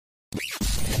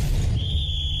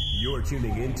You're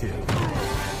tuning into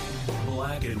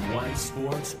Black and White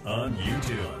Sports on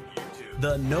YouTube.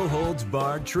 The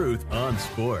no-holds-barred truth on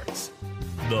sports.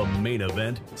 The main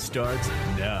event starts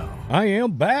now. I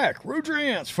am back.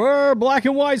 Rudrance for Black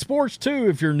and White Sports 2.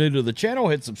 If you're new to the channel,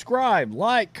 hit subscribe,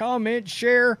 like, comment,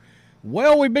 share.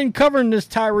 Well, we've been covering this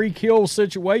Tyreek Hill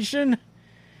situation,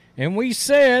 and we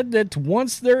said that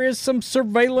once there is some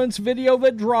surveillance video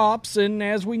that drops, and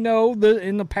as we know,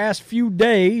 in the past few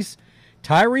days,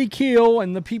 Tyreek Hill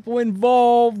and the people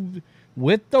involved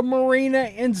with the marina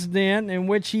incident in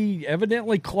which he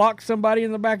evidently clocked somebody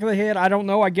in the back of the head. I don't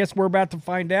know. I guess we're about to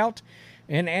find out.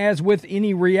 And as with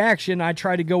any reaction, I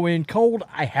try to go in cold.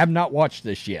 I have not watched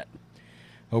this yet.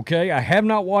 Okay, I have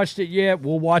not watched it yet.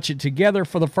 We'll watch it together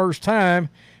for the first time.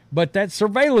 But that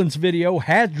surveillance video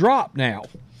has dropped now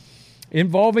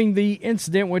involving the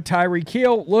incident with Tyreek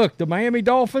Hill. Look, the Miami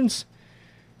Dolphins,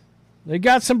 they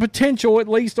got some potential, at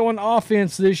least on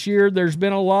offense this year. There's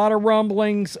been a lot of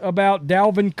rumblings about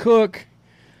Dalvin Cook.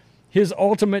 His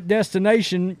ultimate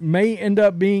destination may end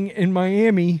up being in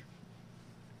Miami.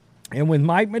 And with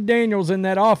Mike McDaniels in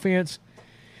that offense,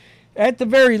 at the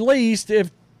very least,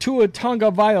 if Tua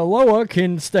Tagovailoa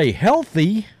can stay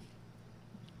healthy,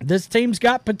 this team's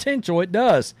got potential. It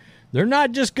does. They're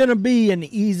not just going to be an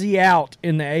easy out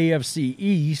in the AFC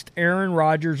East. Aaron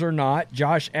Rodgers or not,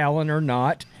 Josh Allen or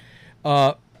not.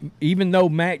 Even though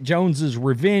Mac Jones's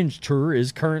revenge tour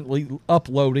is currently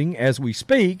uploading as we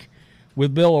speak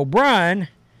with Bill O'Brien,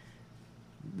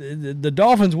 the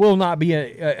Dolphins will not be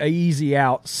a easy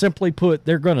out. Simply put,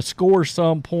 they're going to score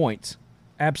some points.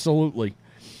 Absolutely.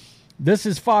 This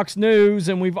is Fox News,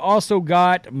 and we've also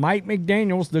got Mike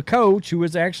McDaniels, the coach, who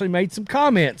has actually made some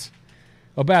comments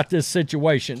about this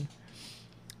situation.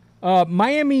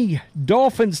 Miami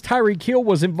Dolphins' Tyreek Hill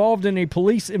was involved in a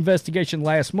police investigation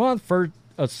last month for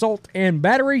assault and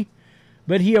battery,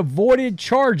 but he avoided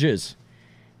charges.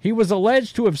 He was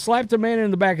alleged to have slapped a man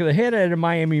in the back of the head at a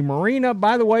Miami marina.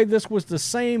 By the way, this was the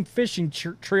same fishing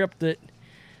trip that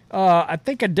I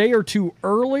think a day or two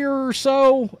earlier or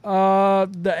so,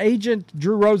 the agent,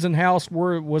 Drew Rosenhaus,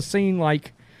 was seen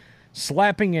like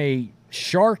slapping a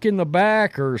shark in the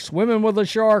back or swimming with a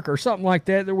shark or something like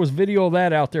that. There was video of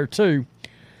that out there too.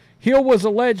 Hill was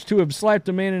alleged to have slapped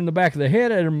a man in the back of the head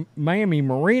at a Miami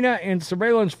marina, and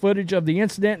surveillance footage of the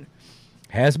incident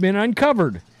has been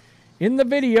uncovered. In the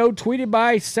video tweeted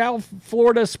by South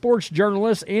Florida sports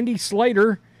journalist Andy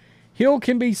Slater, Hill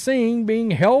can be seen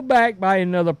being held back by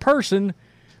another person,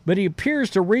 but he appears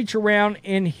to reach around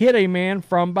and hit a man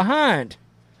from behind.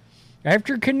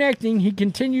 After connecting, he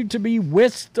continued to be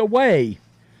whisked away.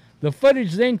 The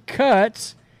footage then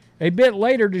cuts a bit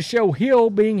later to show Hill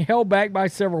being held back by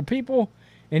several people,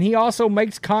 and he also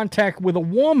makes contact with a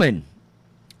woman,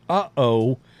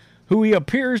 who he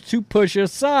appears to push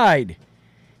aside.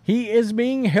 He is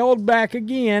being held back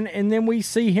again, and then we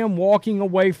see him walking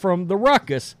away from the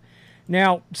ruckus.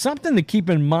 Now, something to keep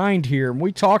in mind here, and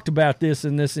we talked about this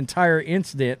in this entire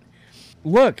incident.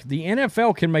 Look, the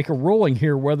NFL can make a ruling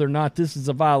here whether or not this is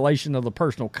a violation of the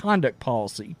personal conduct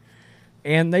policy.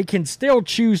 And they can still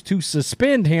choose to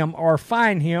suspend him or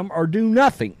fine him or do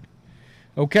nothing.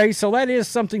 Okay, so that is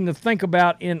something to think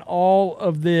about in all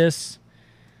of this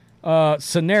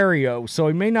scenario. So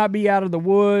he may not be out of the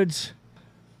woods.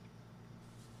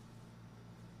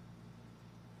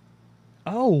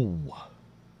 Oh.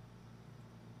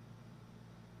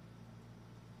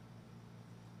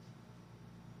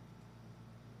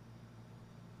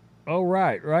 Oh,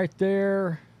 right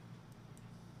there.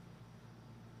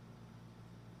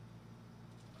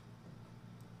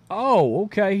 Oh,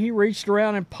 okay. He reached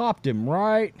around and popped him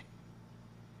right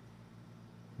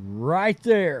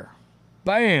there.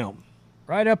 Bam.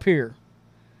 Right up here.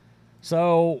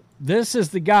 So this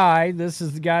is the guy. This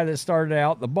is the guy that started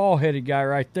out, the bald-headed guy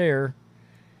right there.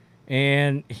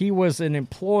 And he was an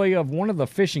employee of one of the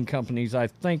fishing companies, I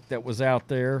think, that was out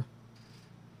there.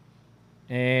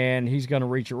 And he's going to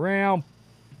reach around.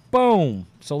 Boom.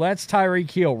 So that's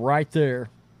Tyreek Hill right there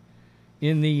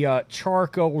in the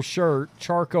charcoal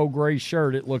gray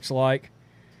shirt, it looks like.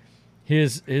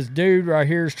 His dude right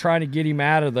here is trying to get him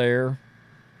out of there.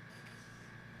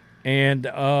 And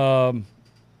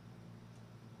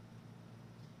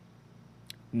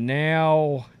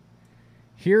now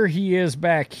here he is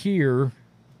back here.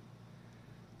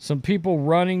 Some people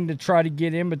running to try to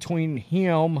get in between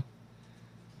him.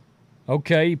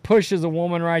 Okay, he pushes a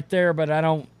woman right there, but I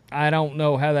don't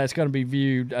know how that's going to be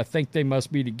viewed. I think they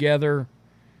must be together.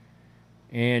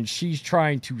 And she's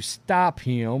trying to stop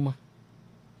him.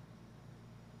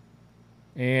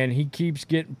 And he keeps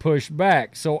getting pushed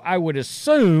back. So I would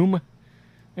assume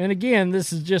And again,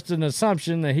 this is just an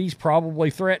assumption that he's probably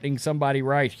threatening somebody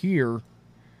right here.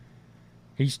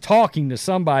 He's talking to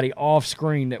somebody off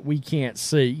screen that we can't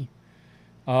see.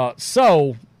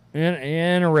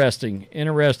 Interesting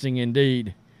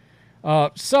indeed.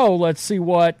 So let's see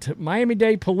what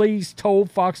Miami-Dade police told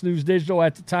Fox News Digital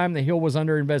at the time that Hill was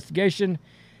under investigation.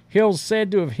 Hill's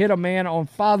said to have hit a man on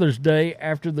Father's Day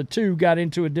after the two got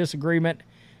into a disagreement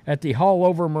at the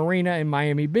Haulover Marina in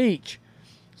Miami Beach.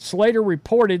 Slater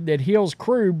reported that Hill's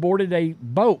crew boarded a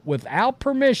boat without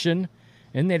permission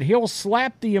and that Hill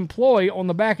slapped the employee on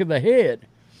the back of the head.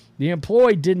 The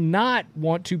employee did not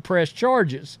want to press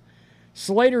charges.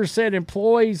 Slater said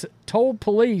employees told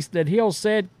police that Hill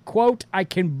said, quote, "I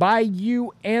can buy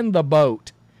you and the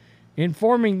boat,"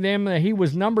 informing them that he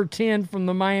was number 10 from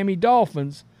the Miami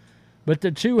Dolphins, but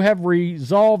the two have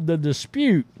resolved the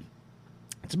dispute.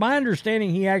 It's my understanding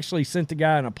he actually sent the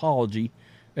guy an apology,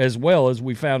 as well as,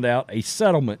 we found out, a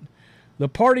settlement. The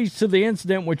parties to the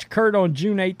incident, which occurred on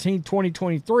June 18,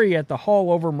 2023 at the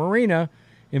Haulover Marina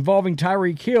involving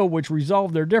Tyreek Hill, which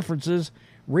resolved their differences,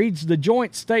 reads the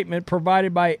joint statement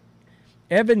provided by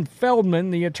Evan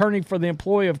Feldman, the attorney for the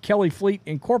employee of Kelly Fleet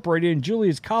Incorporated, and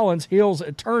Julius Collins, Hill's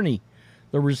attorney.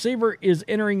 The receiver is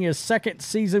entering his second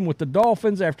season with the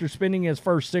Dolphins after spending his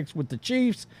first 6 with the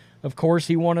Chiefs. Of course,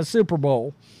 he won a Super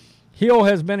Bowl. Hill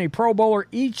has been a Pro Bowler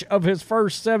each of his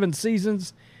first 7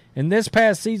 seasons, and this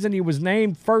past season he was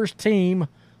named first team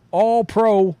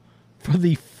All-Pro for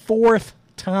the 4th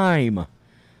time.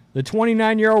 The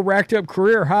 29-year-old racked up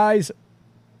career highs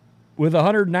with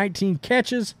 119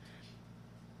 catches,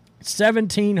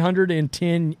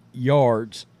 1,710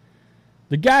 yards.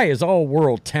 The guy is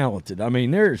all-world talented. I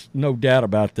mean, there's no doubt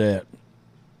about that.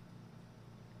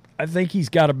 I think he's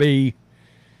got to be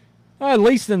at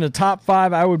least in the top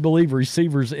 5, I would believe,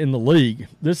 receivers in the league.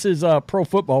 This is Pro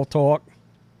Football Talk.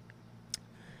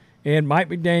 And Mike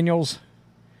McDaniel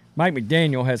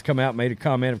has come out and made a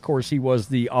comment. Of course, he was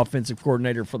the offensive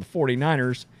coordinator for the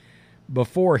 49ers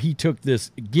before he took this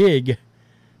gig.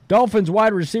 Dolphins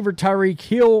wide receiver Tyreek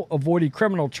Hill avoided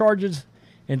criminal charges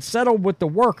and settled with the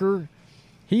worker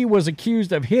he was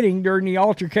accused of hitting during the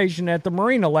altercation at the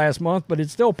marina last month, but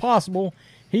it's still possible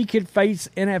he could face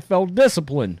NFL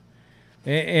discipline.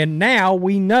 And now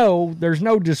we know there's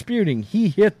no disputing. He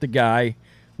hit the guy.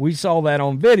 We saw that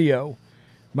on video.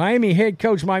 Miami head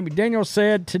coach Mike McDaniel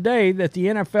said today that the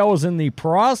NFL is in the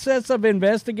process of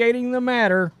investigating the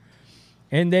matter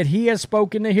and that he has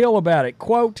spoken to Hill about it.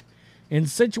 Quote, "In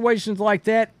situations like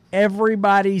that,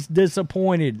 everybody's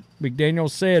disappointed," McDaniel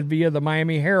said via the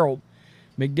Miami Herald.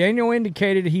 McDaniel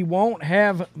indicated he won't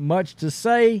have much to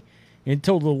say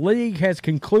until the league has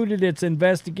concluded its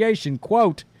investigation.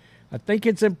 Quote, "I think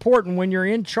it's important when you're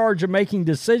in charge of making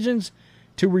decisions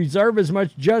to reserve as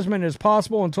much judgment as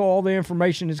possible until all the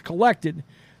information is collected.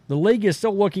 The league is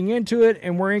still looking into it,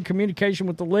 and we're in communication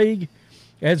with the league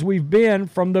as we've been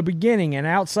from the beginning. And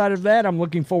outside of that, I'm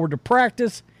looking forward to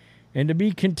practice and to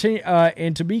be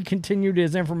continued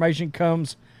as information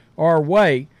comes our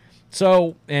way."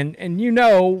 So, and you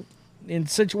know, in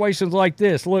situations like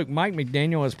this, look, Mike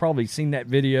McDaniel has probably seen that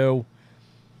video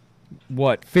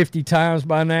 50 times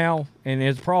by now, and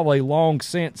has probably long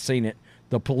since seen it.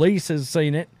 The police has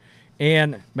seen it,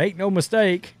 and make no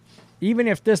mistake, even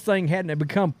if this thing hadn't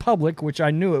become public, which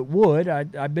I knew it would,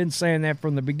 I've been saying that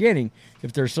from the beginning,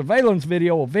 if there's surveillance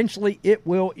video, eventually it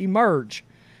will emerge.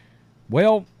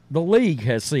 Well, the league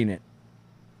has seen it.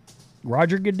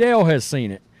 Roger Goodell has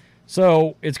seen it.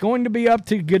 So it's going to be up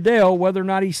to Goodell whether or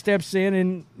not he steps in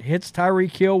and hits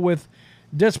Tyreek Hill with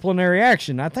disciplinary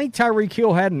action. I think Tyreek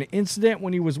Hill had an incident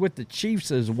when he was with the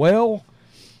Chiefs as well.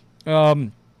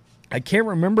 I can't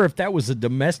remember if that was a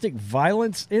domestic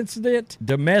violence incident,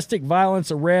 domestic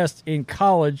violence arrest in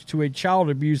college to a child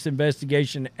abuse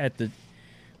investigation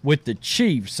with the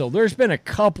Chiefs. So there's been a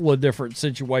couple of different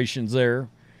situations there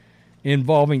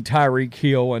involving Tyreek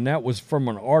Hill, and that was from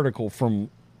an article from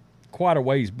quite a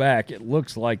ways back. It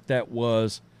looks like that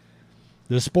was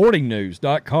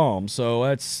thesportingnews.com, so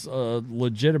that's a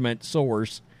legitimate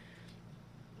source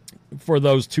for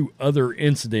those 2 other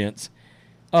incidents.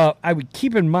 I would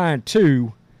keep in mind,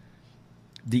 too,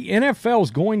 the NFL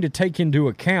is going to take into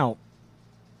account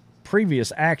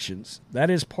previous actions. That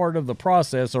is part of the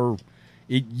process, or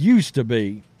it used to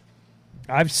be.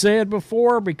 I've said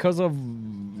before, because of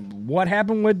what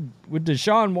happened with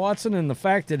Deshaun Watson and the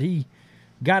fact that he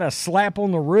got a slap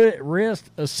on the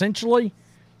wrist, essentially,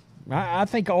 I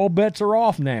think all bets are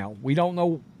off now. We don't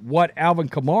know what Alvin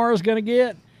Kamara is going to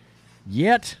get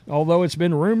yet, although it's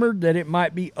been rumored that it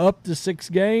might be up to 6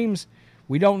 games.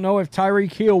 We don't know if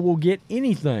Tyreek Hill will get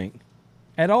anything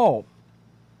at all.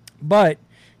 But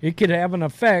it could have an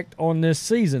effect on this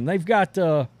season. They've got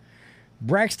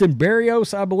Braxton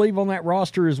Berrios, I believe, on that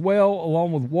roster as well,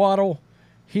 along with Waddle,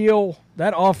 Hill.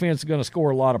 That offense is going to score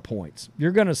a lot of points.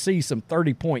 You're going to see some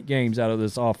 30-point games out of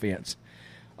this offense.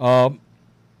 So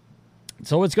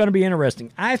it's going to be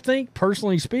interesting. I think,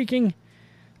 personally speaking,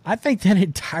 I think that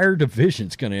entire division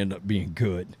is going to end up being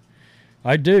good.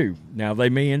 I do. Now, they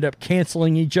may end up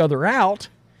canceling each other out,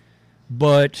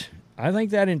 but I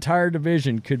think that entire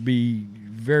division could be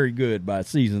very good by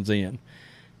season's end.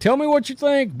 Tell me what you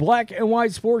think, Black and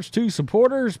White Sports 2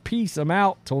 supporters. Peace. I'm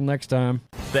out. Till next time.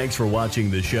 Thanks for watching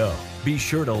the show. Be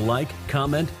sure to like,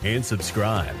 comment, and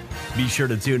subscribe. Be sure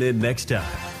to tune in next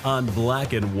time on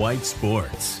Black and White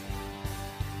Sports.